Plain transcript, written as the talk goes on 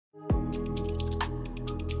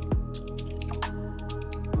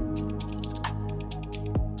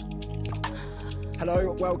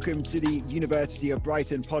Hello, welcome to the University of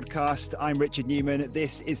Brighton podcast. I'm Richard Newman.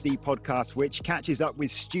 This is the podcast which catches up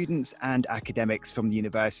with students and academics from the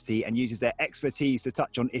university and uses their expertise to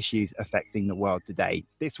touch on issues affecting the world today.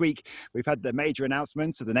 This week, we've had the major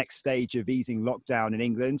announcement of the next stage of easing lockdown in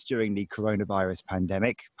England during the coronavirus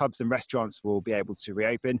pandemic. Pubs and restaurants will be able to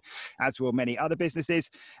reopen, as will many other businesses,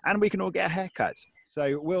 and we can all get a haircut.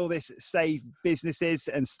 So will this save businesses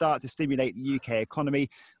and start to stimulate the UK economy?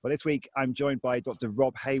 Well, this week, I'm joined by Dr.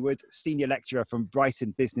 Rob Hayward, Senior Lecturer from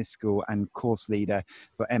Brighton Business School and Course Leader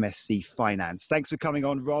for MSc Finance. Thanks for coming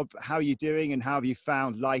on, Rob. How are you doing and how have you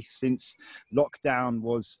found life since lockdown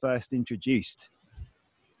was first introduced?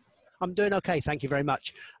 I'm doing okay, thank you very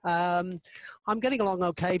much. I'm getting along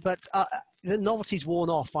okay, but the novelty's worn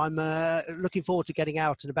off. I'm looking forward to getting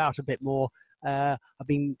out and about a bit more. I've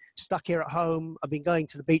been stuck here at home. I've been going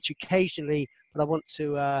to the beach occasionally, but I want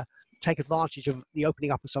to take advantage of the opening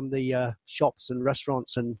up of some of the shops and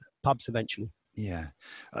restaurants and pubs eventually. Yeah.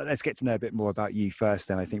 Let's get to know a bit more about you first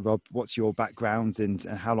then, I think. Rob, what's your background and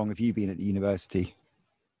how long have you been at the university?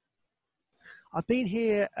 I've been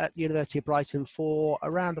here at the University of Brighton for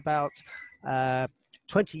around about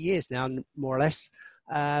 20 years now, more or less.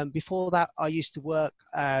 Before that, I used to work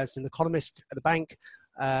as an economist at a bank,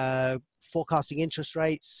 forecasting interest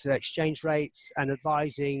rates, exchange rates, and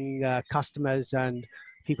advising customers and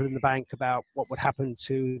people in the bank about what would happen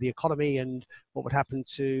to the economy and what would happen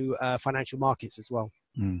to financial markets as well.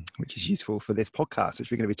 Which is useful for this podcast,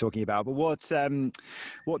 which we're going to be talking about. But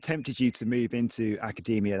what tempted you to move into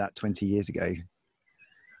academia that 20 years ago?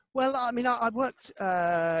 Well, I mean, I worked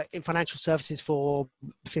in financial services for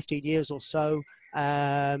 15 years or so,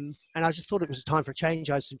 and I just thought it was a time for a change.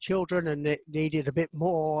 I had some children, and it needed a bit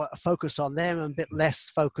more focus on them and a bit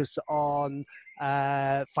less focus on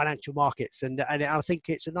financial markets. And I think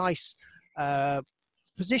it's a nice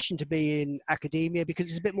position to be in academia because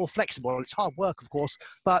it's a bit more flexible. It's hard work, of course,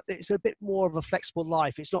 but it's a bit more of a flexible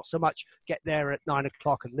life. It's not so much get there at 9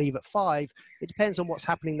 o'clock and leave at 5. It depends on what's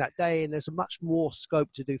happening that day, and there's a much more scope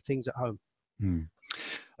to do things at home.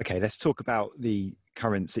 Okay, let's talk about the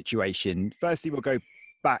current situation. Firstly, we'll go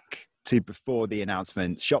back to before the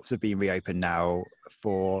announcement. Shops have been reopened now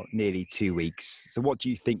for nearly 2 weeks. So what do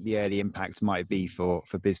you think the early impact might be for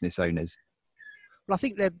business owners? Well, I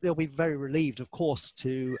think they'll be very relieved, of course,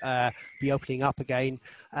 to be opening up again.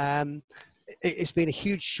 It's been a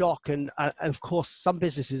huge shock, and of course, some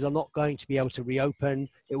businesses are not going to be able to reopen.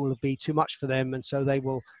 It will be too much for them, and so they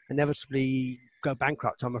will inevitably go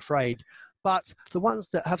bankrupt, I'm afraid. But the ones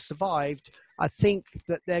that have survived, I think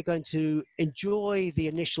that they're going to enjoy the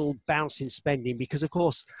initial bounce in spending because, of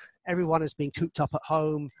course, everyone has been cooped up at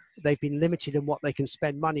home. They've been limited in what they can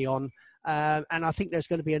spend money on. And I think there's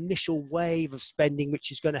going to be an initial wave of spending, which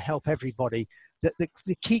is going to help everybody.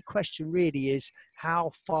 The key question really is how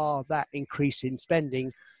far that increase in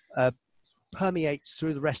spending permeates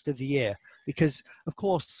through the rest of the year. Because, of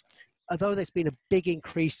course, although there's been a big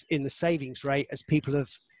increase in the savings rate as people have,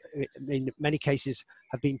 in many cases,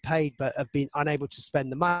 have been paid but have been unable to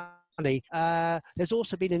spend the money, there's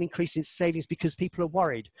also been an increase in savings because people are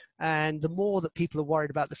worried. And the more that people are worried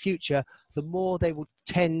about the future, the more they will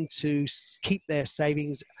tend to keep their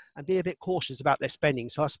savings and be a bit cautious about their spending.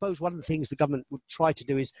 So I suppose one of the things the government would try to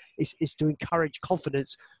do is to encourage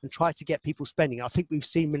confidence and try to get people spending. I think we've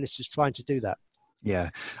seen ministers trying to do that.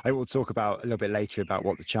 Yeah, I will talk about a little bit later about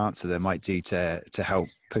what the Chancellor might do to help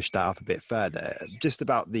push that up a bit further. Just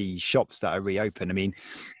about the shops that are reopened. I mean,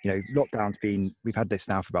 we've had this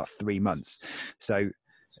now for about 3 months. So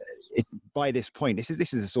by this point, this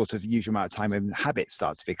is a sort of usual amount of time when habits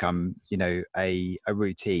start to become, a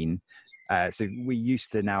routine. So we're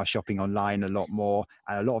used to now shopping online a lot more,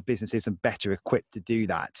 and a lot of businesses are better equipped to do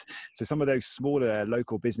that. So some of those smaller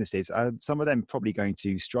local businesses, some of them probably going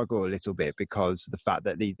to struggle a little bit because of the fact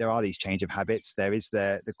that there are these change of habits. There is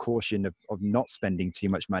the caution of not spending too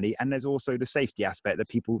much money, and there's also the safety aspect that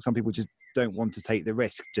some people just don't want to take the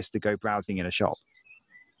risk just to go browsing in a shop.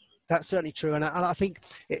 That's certainly true. And I think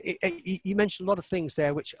you mentioned a lot of things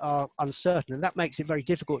there which are uncertain, and that makes it very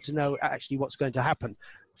difficult to know actually what's going to happen.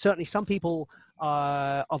 Certainly some people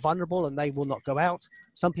are vulnerable and they will not go out.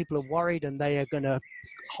 Some people are worried and they are going to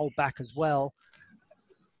hold back as well.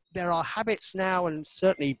 There are habits now, and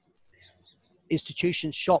certainly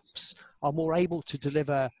institutions, shops are more able to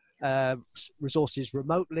deliver resources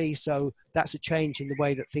remotely, so that's a change in the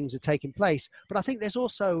way that things are taking place. But I think there's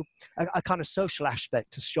also a kind of social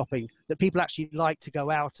aspect to shopping, that people actually like to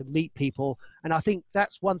go out and meet people, and I think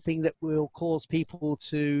that's one thing that will cause people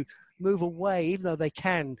to move away. Even though they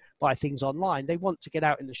can buy things online, they want to get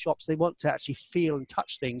out in the shops, they want to actually feel and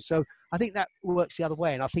touch things. So I think that works the other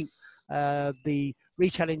way, and I think the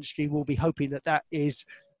retail industry will be hoping that that is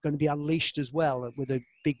going to be unleashed as well with a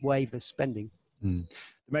big wave of spending. The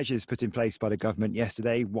measures put in place by the government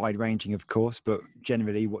yesterday, wide-ranging, of course, but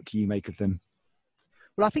generally, what do you make of them?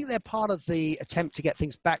 Well, I think they're part of the attempt to get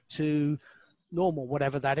things back to normal,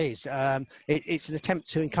 whatever that is. It's an attempt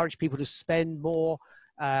to encourage people to spend more.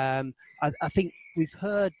 I think we've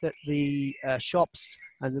heard that the shops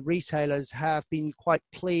and the retailers have been quite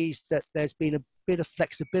pleased that there's been a bit of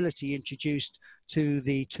flexibility introduced to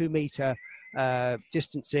the 2-meter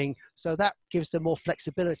distancing, so that gives them more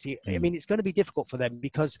flexibility. I mean, it's going to be difficult for them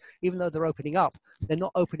because even though they're opening up, they're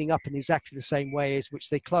not opening up in exactly the same way as which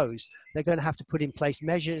they closed. They're going to have to put in place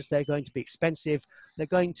measures. They're going to be expensive. They're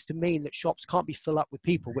going to mean that shops can't be filled up with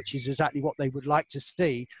people, which is exactly what they would like to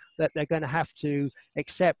see, that they're going to have to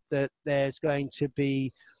accept that there's going to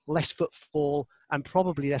be less footfall and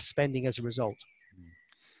probably less spending as a result.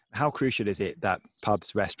 How crucial is it that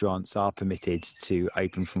pubs, restaurants are permitted to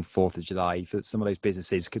open from 4th of July? For some of those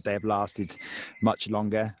businesses, could they have lasted much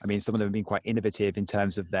longer? I mean, some of them have been quite innovative in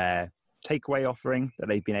terms of their takeaway offering that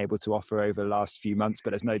they've been able to offer over the last few months, but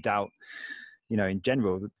there's no doubt, you know, in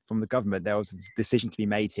general, from the government, there was a decision to be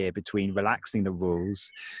made here between relaxing the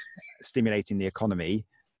rules, stimulating the economy,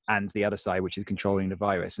 and the other side, which is controlling the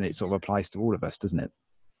virus. And it sort of applies to all of us, doesn't it?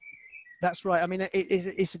 That's right. I mean,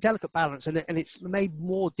 it's a delicate balance, and it's made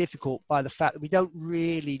more difficult by the fact that we don't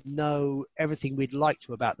really know everything we'd like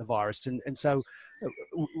to about the virus. And so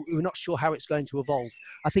we're not sure how it's going to evolve.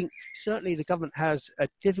 I think certainly the government has a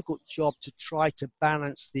difficult job to try to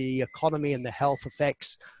balance the economy and the health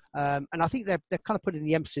effects. And I think they're kind of putting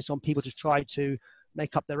the emphasis on people to try to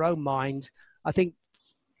make up their own mind. I think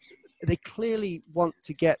they clearly want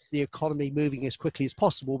to get the economy moving as quickly as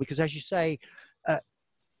possible because, as you say,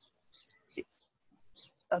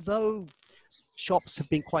 although shops have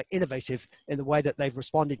been quite innovative in the way that they've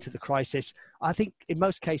responded to the crisis, I think in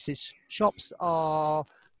most cases, shops are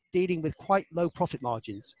dealing with quite low profit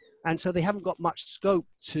margins. And so they haven't got much scope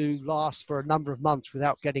to last for a number of months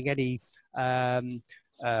without getting any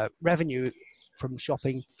revenue from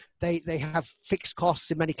shopping. They have fixed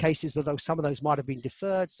costs in many cases, although some of those might have been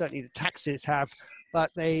deferred. Certainly the taxes have, but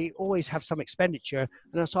they always have some expenditure.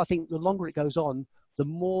 And so I think the longer it goes on, the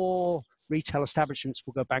more retail establishments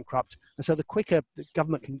will go bankrupt. And so the quicker the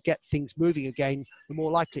government can get things moving again, the more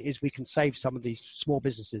likely it is we can save some of these small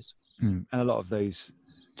businesses. And a lot of those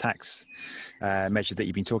tax measures that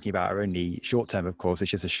you've been talking about are only short-term, of course.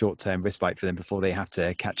 It's just a short-term respite for them before they have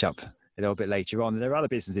to catch up a little bit later on. And there are other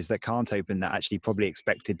businesses that can't open that actually probably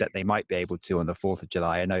expected that they might be able to on the 4th of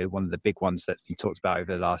July. I know one of the big ones that we talked about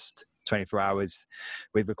over the last 24 hours,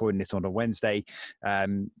 we're recording this on a Wednesday,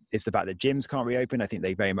 is the fact that gyms can't reopen. I think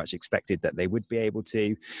they very much expected that they would be able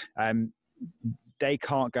to. They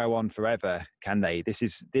can't go on forever, can they?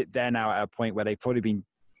 They're now at a point where they've probably been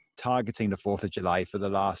targeting the 4th of July for the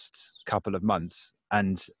last couple of months,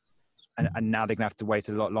 and now they're going to have to wait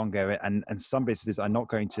a lot longer, and some businesses are not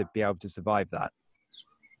going to be able to survive that.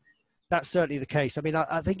 That's certainly the case. I mean,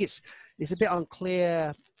 I think it's a bit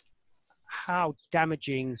unclear how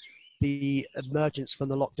damaging the emergence from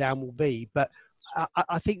the lockdown will be, but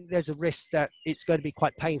I think there's a risk that it's going to be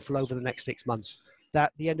quite painful over the next 6 months,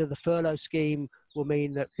 that the end of the furlough scheme will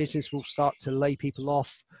mean that business will start to lay people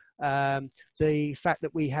off. The fact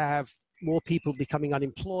that we have more people becoming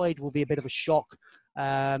unemployed will be a bit of a shock.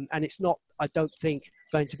 And it's not, I don't think,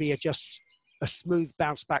 going to be just a smooth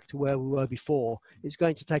bounce back to where we were before. It's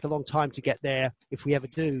going to take a long time to get there if we ever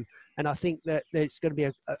do. And I think that it's going to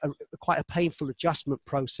be quite a painful adjustment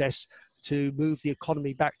process to move the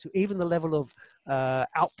economy back to even the level of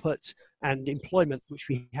output and employment which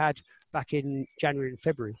we had back in January and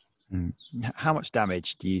February. How much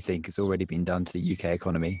damage do you think has already been done to the UK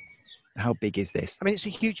economy? How big is this? I mean, it's a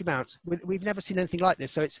huge amount. We've never seen anything like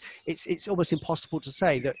this. So it's almost impossible to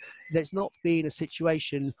say that there's not been a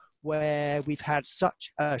situation where we've had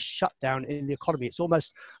such a shutdown in the economy. It's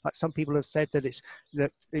almost like some people have said that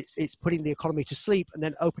it's putting the economy to sleep and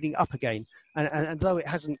then opening up again. And though it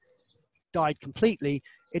hasn't died completely,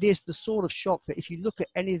 it is the sort of shock that if you look at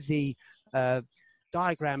any of the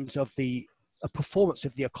diagrams of the performance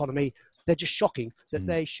of the economy, they're just shocking. That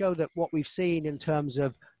they show that what we've seen in terms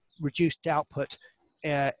of reduced output,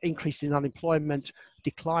 increase in unemployment,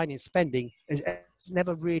 decline in spending has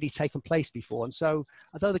never really taken place before. And so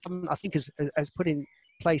although the government, I think, has put in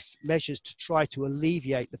place measures to try to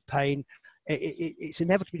alleviate the pain, it's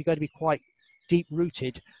inevitably going to be quite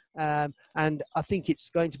deep-rooted. And I think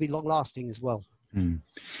it's going to be long-lasting as well.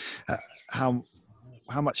 How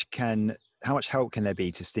much can much help can there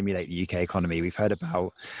be to stimulate the UK economy? We've heard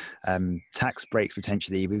about tax breaks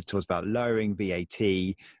potentially. We've talked about lowering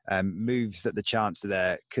VAT, moves that the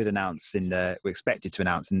Chancellor could announce we're expected to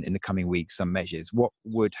announce in the coming weeks, some measures. What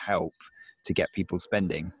would help to get people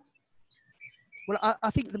spending? Well, I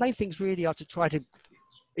think the main things really are to try to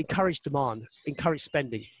encourage demand, encourage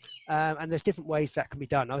spending. And there's different ways that can be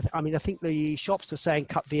done. I mean, I think the shops are saying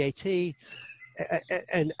cut VAT,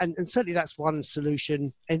 and certainly that's one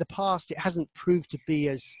solution. In the past, it hasn't proved to be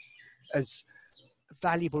as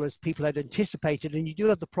valuable as people had anticipated. And you do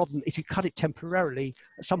have the problem, if you cut it temporarily,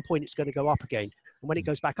 at some point it's going to go up again. And when it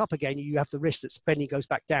goes back up again, you have the risk that spending goes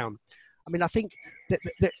back down. I mean, I think that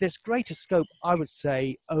there's greater scope, I would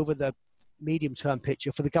say, over the medium-term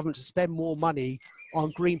picture for the government to spend more money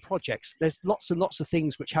on green projects. There's lots and lots of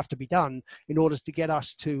things which have to be done in order to get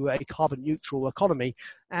us to a carbon neutral economy.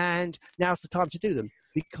 And now's the time to do them,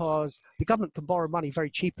 because the government can borrow money very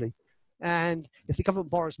cheaply. And if the government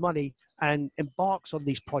borrows money and embarks on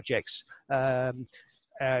these projects,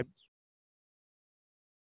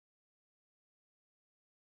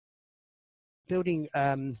 building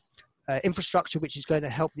infrastructure which is going to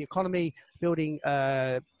help the economy, building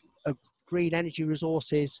green energy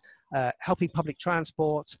resources, helping public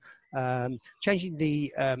transport, changing the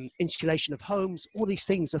insulation of homes. All these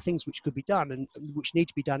things are things which could be done and which need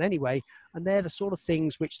to be done anyway. And they're the sort of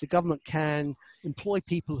things which the government can employ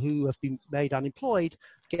people who have been made unemployed,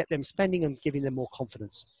 get them spending and giving them more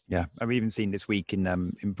confidence. Yeah, I've even seen this week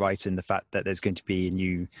in Brighton the fact that there's going to be a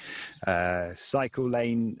new cycle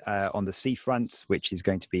lane on the seafront, which is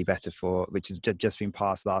going to be better which has just been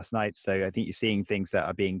passed last night. So I think you're seeing things that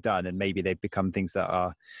are being done, and maybe they've become things that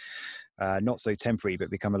are not so temporary, but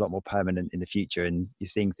become a lot more permanent in the future. And you're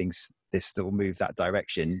seeing things this will move that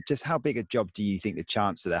direction. Just how big a job do you think the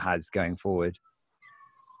Chancellor has going forward?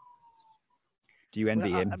 Do you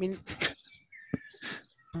envy him? I mean,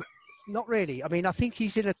 not really. I mean, I think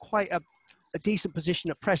he's in quite a decent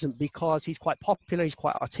position at present because he's quite popular, he's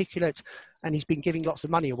quite articulate, and he's been giving lots of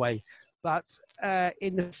money away. But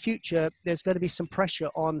in the future, there's going to be some pressure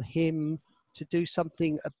on him to do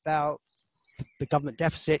something about the government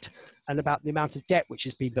deficit and about the amount of debt which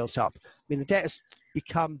has been built up. I mean, the debt has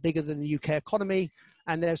become bigger than the UK economy,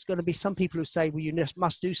 and there's going to be some people who say, well, you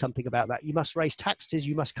must do something about that. You must raise taxes,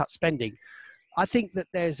 you must cut spending. I think that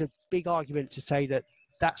there's a big argument to say that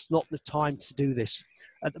that's not the time to do this.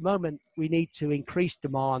 At the moment, we need to increase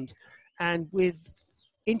demand, and with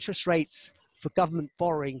interest rates for government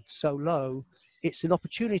borrowing so low, it's an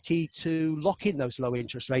opportunity to lock in those low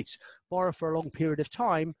interest rates, borrow for a long period of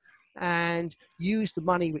time, and use the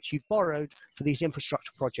money which you've borrowed for these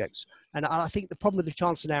infrastructure projects. And I think the problem with the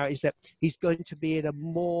Chancellor now is that he's going to be in a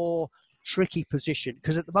more tricky position,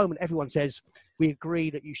 because at the moment everyone says we agree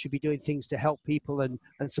that you should be doing things to help people and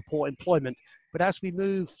support employment. But as we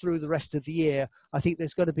move through the rest of the year, I think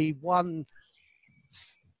there's going to be one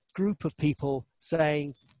group of people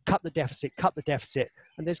saying, cut the deficit.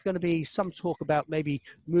 And there's going to be some talk about maybe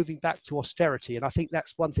moving back to austerity. And I think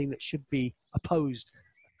that's one thing that should be opposed,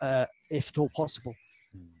 if at all possible.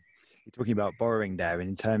 You're talking about borrowing there, and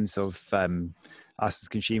in terms of us as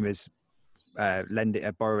consumers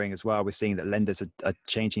borrowing as well, we're seeing that lenders are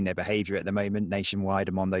changing their behaviour at the moment nationwide.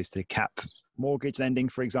 I'm on those to cap mortgage lending,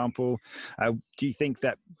 for example. Do you think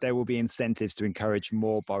that there will be incentives to encourage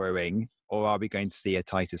more borrowing, or are we going to see a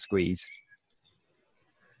tighter squeeze?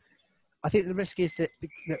 I think the risk is that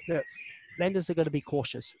the lenders are going to be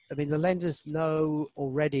cautious. I mean, the lenders know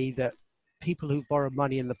already that people who've borrowed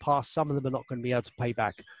money in the past, some of them are not going to be able to pay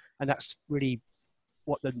back. And that's really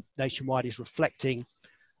what the nationwide is reflecting.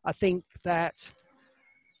 I think that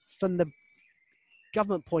from the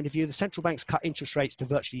government point of view, the central banks cut interest rates to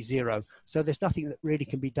virtually zero. So there's nothing that really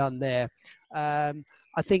can be done there. I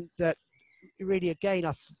think that really, again,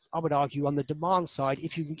 I would argue on the demand side,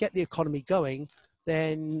 if you can get the economy going,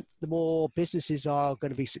 then the more businesses are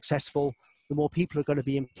going to be successful, the more people are going to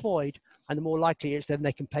be employed, and the more likely it is then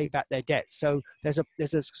they can pay back their debt. So there's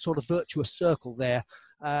a sort of virtuous circle there.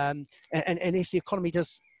 And if the economy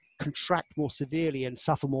does contract more severely and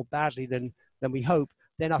suffer more badly than we hope,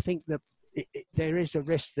 then I think that there is a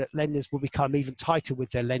risk that lenders will become even tighter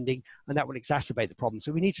with their lending, and that will exacerbate the problem.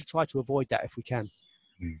 So we need to try to avoid that if we can.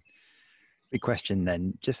 Big question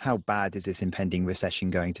then, just how bad is this impending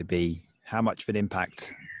recession going to be? How much of an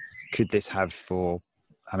impact could this have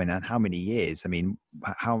and how many years? I mean,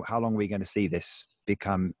 how long are we going to see this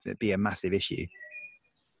be a massive issue?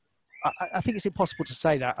 I think it's impossible to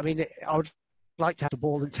say that. I mean, I would like to have the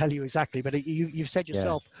ball and tell you exactly, but you've said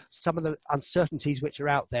yourself some of the uncertainties which are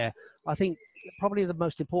out there. I think probably the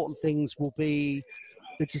most important things will be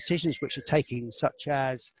the decisions which are taken, such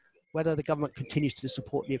as whether the government continues to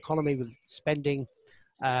support the economy with spending,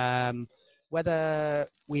 whether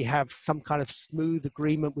we have some kind of smooth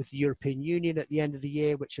agreement with the European Union at the end of the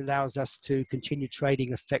year, which allows us to continue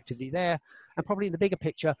trading effectively there. And probably in the bigger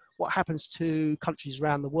picture, what happens to countries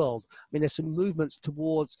around the world. I mean, there's some movements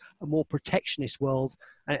towards a more protectionist world.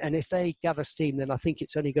 And if they gather steam, then I think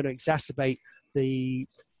it's only going to exacerbate the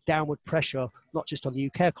downward pressure, not just on the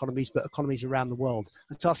UK economies, but economies around the world.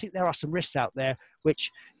 And so I think there are some risks out there,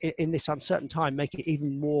 which in this uncertain time make it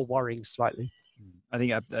even more worrying slightly. I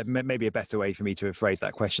think maybe a better way for me to phrase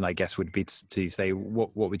that question, I guess, would be to say,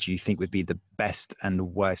 what would you think would be the best and the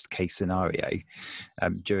worst case scenario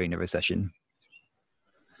during a recession?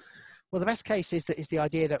 Well, the best case is the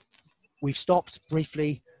idea that we've stopped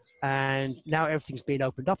briefly and now everything's been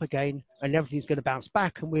opened up again and everything's going to bounce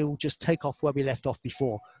back and we'll just take off where we left off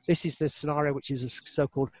before. This is the scenario which is a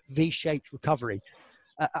so-called V-shaped recovery.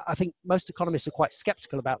 I think most economists are quite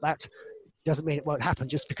skeptical about that. Doesn't mean it won't happen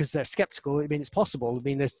just because they're skeptical. I mean, it's possible. I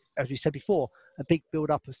mean, there's, as we said before, a big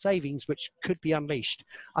build-up of savings which could be unleashed.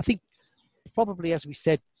 I think probably, as we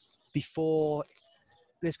said before,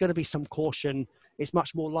 there's going to be some caution. It's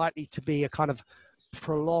much more likely to be a kind of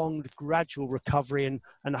prolonged, gradual recovery,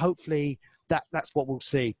 and hopefully that's what we'll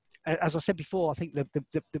see. As I said before, I think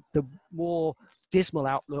the more dismal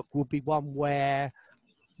outlook will be one where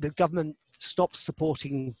the government stops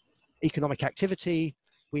supporting economic activity.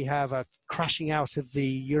 We have a crashing out of the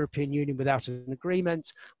European Union without an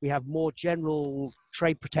agreement. We have more general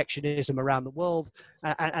trade protectionism around the world.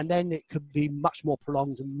 And then it could be much more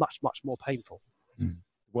prolonged and much, much more painful. The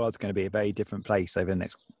world's going to be a very different place over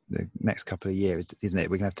the next couple of years, isn't it?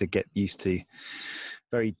 We're going to have to get used to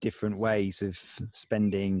very different ways of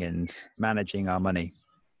spending and managing our money.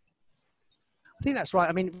 I think that's right.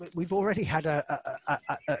 I mean, we've already had a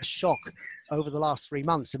shock over the last 3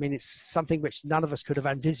 months. I mean, it's something which none of us could have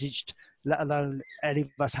envisaged, let alone any of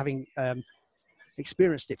us having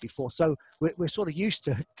experienced it before. So we're sort of used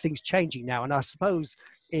to things changing now. And I suppose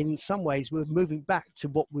in some ways we're moving back to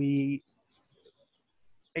what we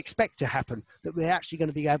expect to happen, that we're actually going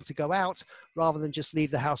to be able to go out rather than just leave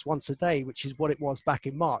the house once a day, which is what it was back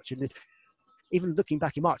in March. And even looking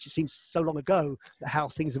back in March, it seems so long ago that how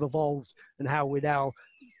things have evolved and how we're now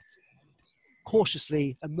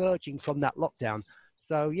cautiously emerging from that lockdown.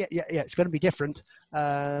 So yeah, it's going to be different,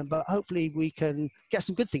 but hopefully we can get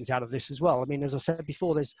some good things out of this as well. I mean, as I said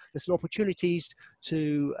before, there's some opportunities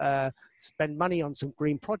to spend money on some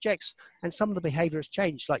green projects, and some of the behaviour has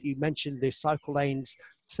changed. Like you mentioned, the cycle lanes,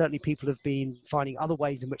 certainly people have been finding other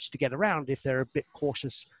ways in which to get around if they're a bit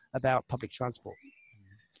cautious about public transport.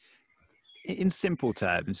 In simple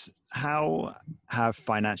terms, how have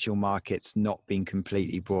financial markets not been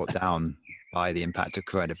completely brought down by the impact of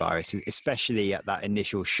coronavirus, especially at that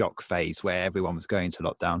initial shock phase where everyone was going to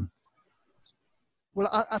lockdown? Well,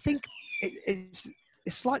 I think it's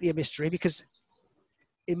slightly a mystery, because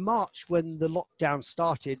in March, when the lockdown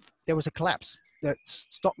started, there was a collapse. That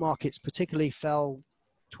stock markets particularly fell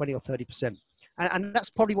 20 or 30%. And that's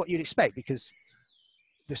probably what you'd expect, because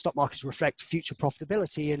the stock markets reflect future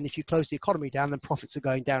profitability. And if you close the economy down, then profits are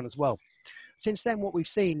going down as well. Since then, what we've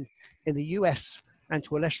seen in the US and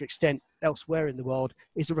to a lesser extent elsewhere in the world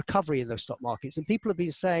is a recovery in those stock markets. And people have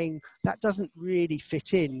been saying that doesn't really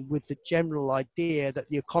fit in with the general idea that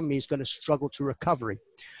the economy is going to struggle to recovery.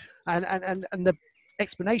 And the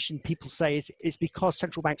explanation people say is because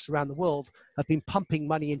central banks around the world have been pumping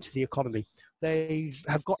money into the economy. They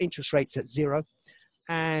have got interest rates at zero,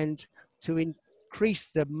 and to increase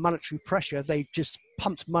the monetary pressure, they've just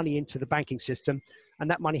pumped money into the banking system, and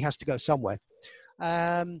that money has to go somewhere.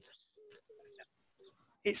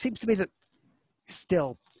 It seems to me that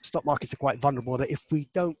still stock markets are quite vulnerable, that if we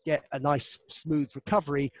don't get a nice smooth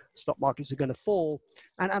recovery, stock markets are going to fall.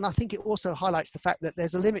 And I think it also highlights the fact that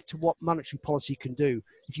there's a limit to what monetary policy can do.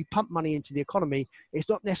 If you pump money into the economy, it's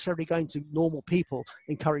not necessarily going to normal people,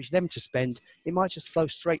 encourage them to spend. It might just flow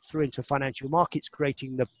straight through into financial markets,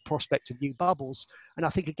 creating the prospect of new bubbles. And I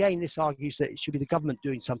think, again, this argues that it should be the government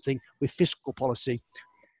doing something with fiscal policy.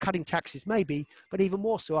 Cutting taxes maybe, but even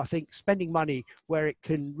more so, I think, spending money where it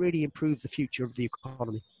can really improve the future of the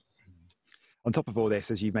economy. On top of all this,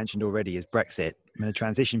 as you mentioned already, is Brexit. I mean, the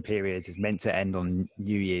transition period is meant to end on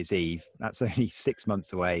New Year's Eve. That's only 6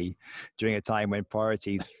 months away, during a time when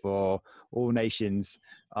priorities for all nations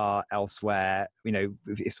are elsewhere. You know,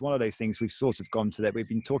 it's one of those things we've sort of gone to that we've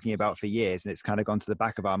been talking about for years, and it's kind of gone to the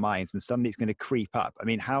back of our minds, and suddenly it's going to creep up. I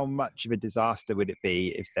mean, how much of a disaster would it be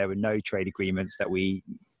if there were no trade agreements, that we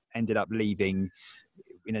ended up leaving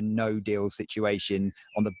in a no-deal situation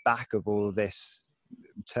on the back of all this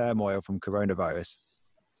turmoil from coronavirus?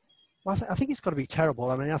 Well, I think it's got to be terrible.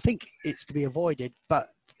 I mean, I think it's to be avoided, but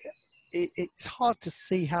it's hard to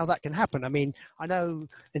see how that can happen. I mean, I know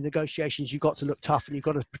in negotiations you've got to look tough and you've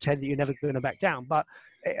got to pretend that you're never going to back down, but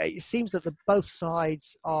it seems that both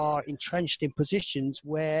sides are entrenched in positions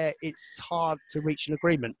where it's hard to reach an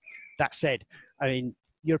agreement. That said, I mean,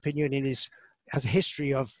 European Union has a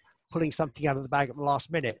history of pulling something out of the bag at the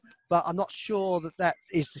last minute, but I'm not sure that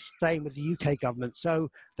is the same with the UK government. So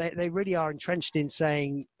they really are entrenched in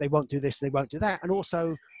saying they won't do this, they won't do that, and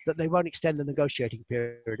also that they won't extend the negotiating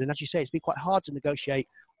period. And as you say, it's been quite hard to negotiate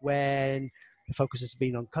when the focus has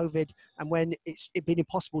been on COVID and when it's been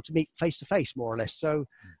impossible to meet face-to-face, more or less. So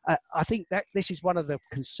I think that this is one of the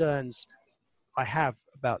concerns I have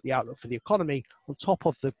about the outlook for the economy. On top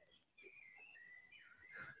of the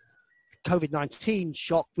COVID-19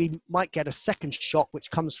 shock, we might get a second shock,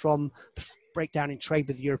 which comes from the breakdown in trade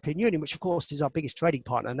with the European Union, which of course is our biggest trading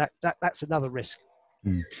partner, and that's another risk.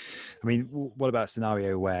 I mean, what about a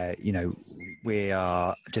scenario where, we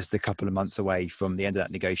are just a couple of months away from the end of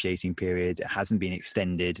that negotiating period, it hasn't been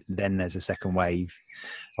extended, then there's a second wave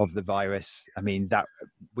of the virus? I mean, that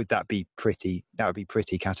would be pretty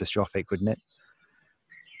catastrophic, wouldn't it?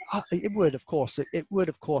 It would, of course. It would,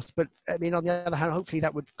 of course. But I mean, on the other hand, hopefully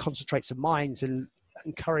that would concentrate some minds and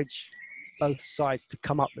encourage both sides to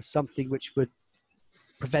come up with something which would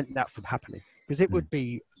prevent that from happening. Because it would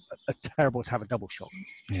be terrible to have a double shock.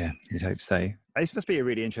 Yeah, you'd hope so. This must be a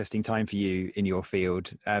really interesting time for you in your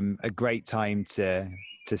field. A great time to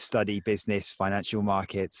study business, financial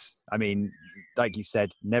markets. I mean, like you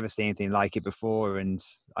said, never seen anything like it before. And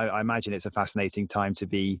I imagine it's a fascinating time to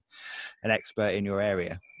be an expert in your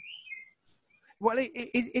area. Well,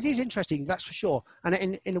 it is interesting, that's for sure.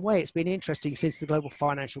 And in a way, it's been interesting since the global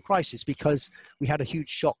financial crisis, because we had a huge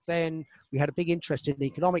shock then. We had a big interest in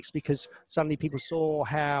economics because suddenly people saw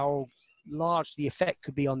how large the effect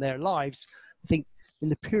could be on their lives. I think in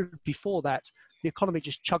the period before that, the economy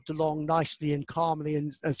just chugged along nicely and calmly,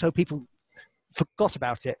 and so people forgot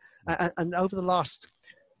about it. And over the last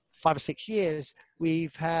 5 or 6 years,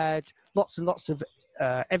 we've had lots and lots of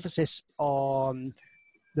emphasis on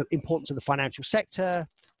the importance of the financial sector,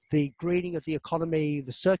 the greening of the economy,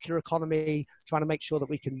 the circular economy, trying to make sure that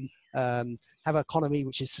we can have an economy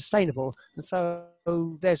which is sustainable. And so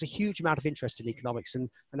there's a huge amount of interest in economics, and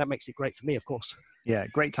that makes it great for me, of course. Yeah,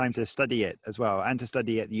 great time to study it as well, and to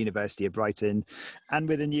study at the University of Brighton, and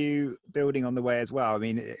with a new building on the way as well. I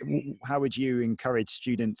mean, how would you encourage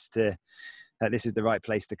students that this is the right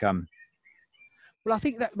place to come? Well, I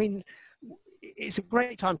think that, it's a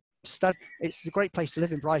great time to study. It's a great place to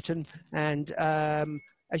live in Brighton. And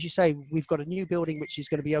as you say, we've got a new building which is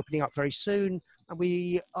going to be opening up very soon. And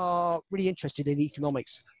we are really interested in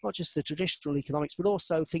economics, not just the traditional economics, but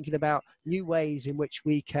also thinking about new ways in which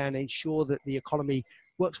we can ensure that the economy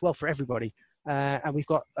works well for everybody. And we've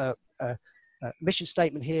got a mission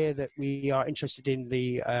statement here that we are interested in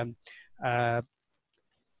the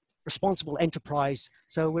responsible enterprise.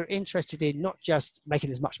 So we're interested in not just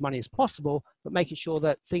making as much money as possible, but making sure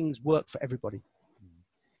that things work for everybody.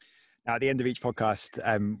 Now, at the end of each podcast,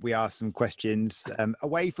 we ask some questions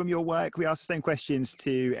away from your work. We ask the same questions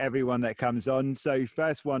to everyone that comes on. So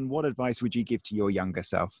first one, what advice would you give to your younger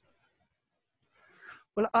self?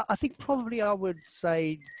 Well, I think probably I would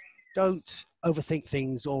say don't overthink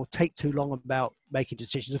things or take too long about making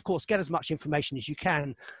decisions. Of course, get as much information as you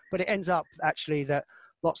can, but it ends up actually that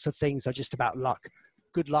lots of things are just about luck,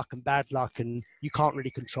 good luck and bad luck, and you can't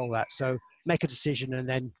really control that. So make a decision and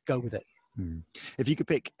then go with it. If you could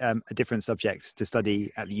pick a different subject to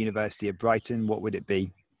study at the University of Brighton, what would it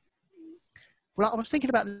be? Well, I was thinking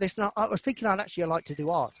about this, and I was thinking I'd like to do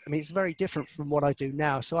art. I mean, it's very different from what I do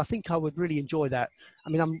now, so I think I would really enjoy that. I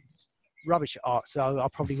mean, I'm rubbish at art, so I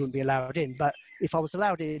probably wouldn't be allowed in, but if I was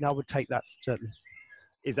allowed in, I would take that, certainly.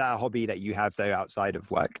 Is that a hobby that you have, though, outside of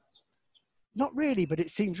work? Not really, but it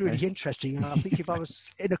seems really interesting. I think if I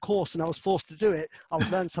was in a course and I was forced to do it, I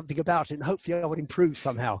would learn something about it, and hopefully I would improve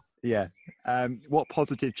somehow. Yeah. What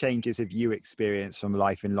positive changes have you experienced from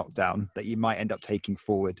life in lockdown that you might end up taking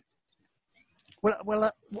forward?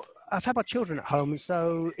 Well, I've had my children at home, and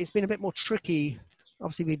so it's been a bit more tricky.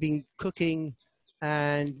 Obviously, we've been cooking,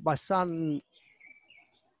 and my son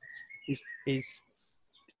is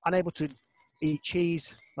unable to eat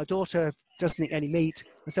cheese. My daughter doesn't eat any meat.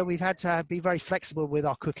 And so we've had to be very flexible with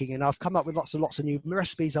our cooking. And I've come up with lots and lots of new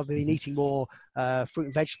recipes. I've been eating more fruit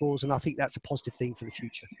and vegetables, and I think that's a positive thing for the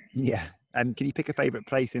future. Yeah. Can you pick a favourite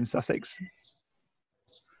place in Sussex?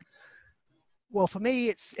 Well, for me,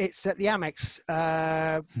 it's at the Amex,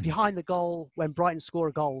 behind the goal when Brighton score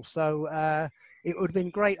a goal. So it would have been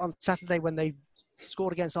great on Saturday when they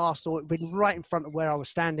scored against Arsenal. It would have been right in front of where I was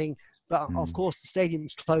standing. But of course, the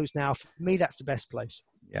stadium's closed now. For me, that's the best place.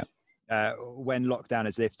 Yeah. When lockdown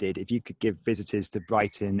is lifted, if you could give visitors to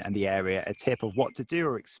Brighton and the area a tip of what to do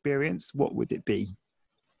or experience, what would it be?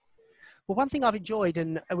 Well, one thing I've enjoyed,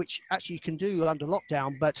 and which actually you can do under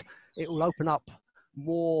lockdown, but it will open up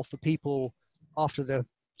more for people after the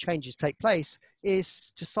changes take place,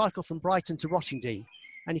 is to cycle from Brighton to Rottingdean.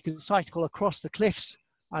 And you can cycle across the cliffs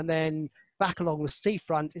and then back along the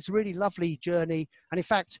seafront. It's a really lovely journey. And in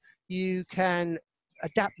fact, you can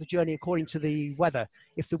adapt the journey according to the weather.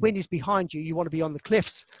 If the wind is behind you, you want to be on the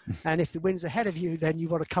cliffs. And if the wind's ahead of you, then you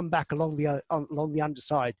want to come back along the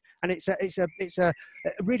underside. And it's a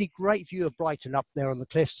really great view of Brighton up there on the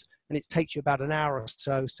cliffs. And it takes you about an hour or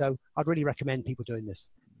so. So I'd really recommend people doing this.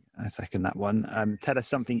 I second that one. Tell us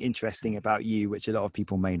something interesting about you, which a lot of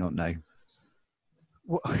people may not know.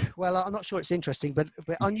 Well, I'm not sure it's interesting, but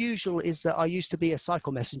unusual is that I used to be a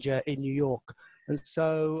cycle messenger in New York. And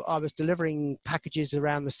so I was delivering packages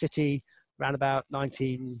around the city around about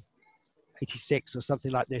 1986 or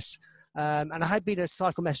something like this. And I had been a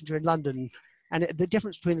cycle messenger in London. And the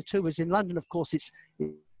difference between the two was in London, of course, it's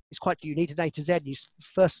quite, you need an A to Z.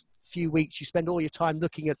 First few weeks, you spend all your time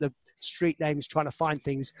looking at the street names, trying to find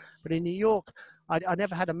things. But in New York, I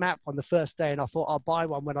never had a map on the first day, and I thought I'll buy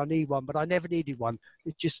one when I need one, but I never needed one.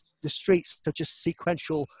 It's just, the streets are just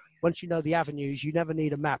sequential. Once you know the avenues, you never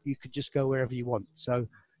need a map. You could just go wherever you want. So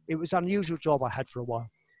it was an unusual job I had for a while.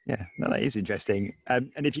 Yeah, no, that is interesting.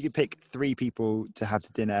 And if you could pick 3 people to have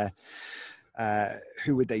to dinner,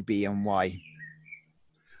 who would they be and why?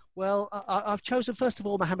 Well, I've chosen, first of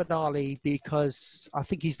all, Muhammad Ali, because I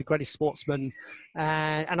think he's the greatest sportsman.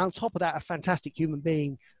 And on top of that, a fantastic human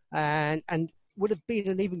being. And would have been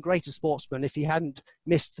an even greater sportsman if he hadn't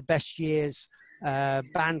missed the best years,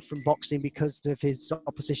 banned from boxing because of his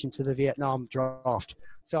opposition to the Vietnam draft.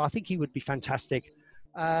 So I think he would be fantastic.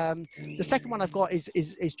 The second one I've got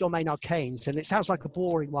is John Maynard Keynes. And it sounds like a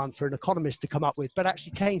boring one for an economist to come up with, but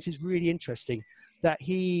actually Keynes is really interesting. That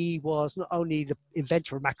he was not only the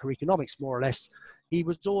inventor of macroeconomics, more or less, he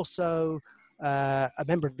was also a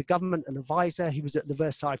member of the government, an advisor. He was at the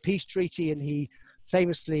Versailles Peace Treaty, and he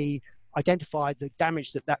famously identified the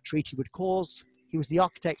damage that treaty would cause. He was the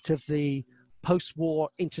architect of the post-war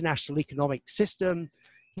international economic system.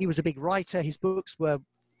 He was a big writer. His books were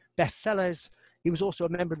bestsellers. He was also a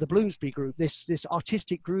member of the Bloomsbury Group, this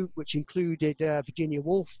artistic group which included Virginia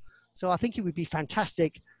Woolf. So I think he would be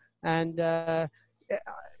fantastic. And on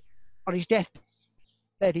his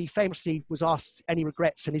deathbed, he famously was asked any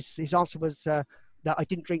regrets, and his answer was that I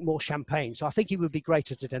didn't drink more champagne. So I think he would be great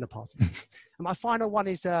at a dinner party. And my final one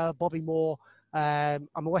is Bobby Moore. I'm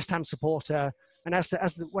a West Ham supporter, and as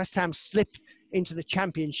the West Ham slipped into the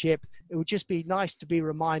Championship, it would just be nice to be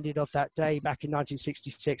reminded of that day back in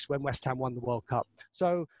 1966 when West Ham won the World Cup.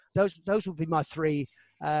 So those would be my 3.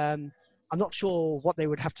 I'm not sure what they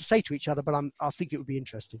would have to say to each other, but I think it would be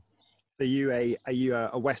interesting. So are you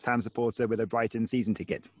a West Ham supporter with a Brighton season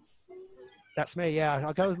ticket? That's me, yeah.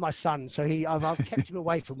 I go with my son. So I've kept him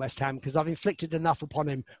away from West Ham because I've inflicted enough upon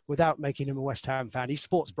him without making him a West Ham fan. He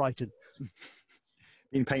supports Brighton.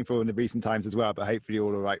 Been painful in the recent times as well, but hopefully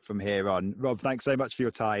all right from here on. Rob, thanks so much for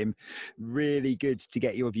your time. Really good to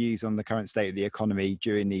get your views on the current state of the economy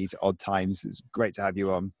during these odd times. It's great to have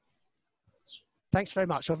you on. Thanks very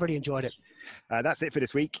much. I've really enjoyed it. That's it for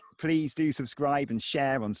this week. Please do subscribe and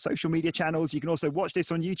share on social media channels. You can also watch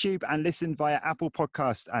this on YouTube and listen via Apple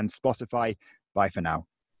Podcasts and Spotify. Bye for now.